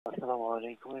আসসালামু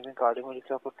আলাইকুম। আমি কার্ডিং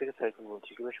রিক্সাপুর থেকে সাইকুল বলছি।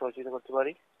 কিভাবে সহযোগিতা করতে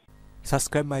পারি?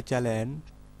 Subscribe my channel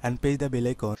and press the bell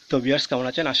icon. তো ভিউয়ার্স কেমন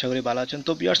আছেন? আশা করি ভালো আছেন।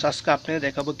 তো ভিউয়ার্স আজকে আপনাদের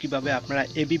দেখাবো কিভাবে আপনারা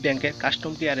এবি ব্যাংকের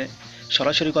কাস্টম কেয়ারে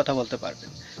সরাসরি কথা বলতে পারবেন।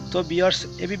 তো ভিউয়ার্স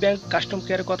এবি ব্যাংক কাস্টম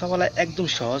কেয়ারে কথা বলা একদম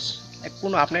সহজ।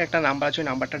 কোনো আপনার একটা নাম্বার আছে,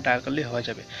 নাম্বারটা ডায়াল করলেই হয়ে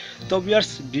যাবে। তো ভিউয়ার্স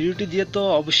ভিডিওটি দিয়ে তো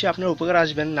অবশ্যই আপনার উপকার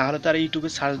আসবেন, না হলে তার ইউটিউবে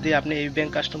সার্চ দিয়ে আপনি AB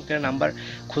bank custom care number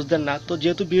খুঁজতেন না। তো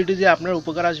যেহেতু ভিডিওটি দিয়ে আপনার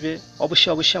উপকার আসবে, অবশ্যই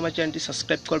আমার চ্যানেলটি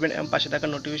সাবস্ক্রাইব করবেন এবং পাশে থাকা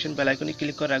নোটিফিকেশন বেল আইকনে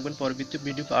ক্লিক করে রাখবেন পরবর্তী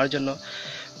ভিডিও পাওয়ার জন্য।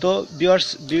 তো ভিউয়ার্স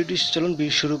ভিডিওটি চলুন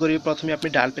শুরু করি। প্রথমে আপনি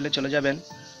ডায়াল প্যানে চলে যাবেন।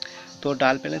 তো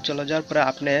ডায়াল প্যানে চলে যাওয়ার পরে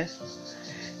আপনি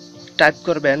টাইপ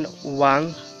করবেন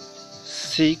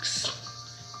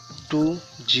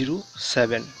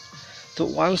 16207। তো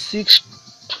 16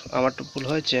 আমার তো ভুল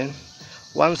হয়েছে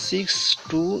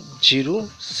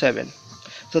 16207।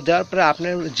 তো দেওয়ার পরে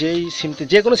আপনার যেই সিমতে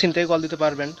যে কোনো সিম থেকে কল দিতে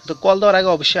পারবেন। তো কল দেওয়ার আগে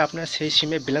অবশ্যই আপনার সেই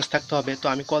সিমে ব্যালেন্স থাকতে হবে। তো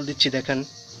আমি কল দিচ্ছি, দেখেন।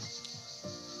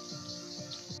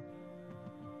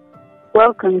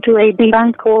 Welcome to AB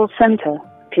Bank Call Center.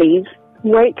 Please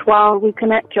wait while we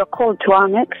connect your call to our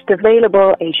next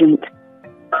available agent.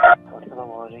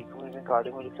 আসসালামু আলাইকুম। আমি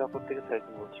কার্ডিং রিক্সাপুর থেকে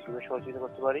সাইকুল বলছি। কিভাবে সহযোগিতা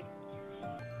করতে পারি?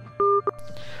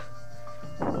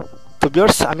 তো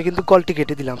ভিউয়ার্স আমি কিন্তু কলটি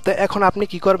কেটে দিলাম। তো এখন আপনি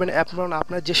কি করবেন,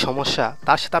 আপনার যে সমস্যা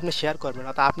তার সাথে আপনি শেয়ার করবেন।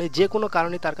 অর্থাৎ আপনি যে কোনো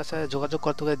কারণে তার কাছে যোগাযোগ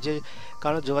করতে যে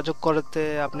কারণে যোগাযোগ করতে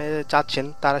আপনি চাচ্ছেন,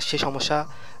 তার সেই সমস্যা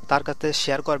তার কাছে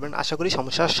শেয়ার করবেন। আশা করি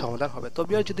সমস্যার সমাধান হবে। তো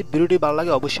ভিউয়ার্স যদি ভিডিওটি ভালো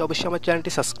লাগে অবশ্যই আমার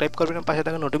চ্যানেলটি সাবস্ক্রাইব করবেন এবং পাশে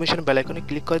থাকা নোটিফিকেশন বেল আইকনে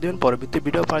ক্লিক করে দেবেন পরবর্তী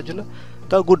ভিডিও পাওয়ার জন্য।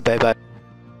 তো গুড বাই।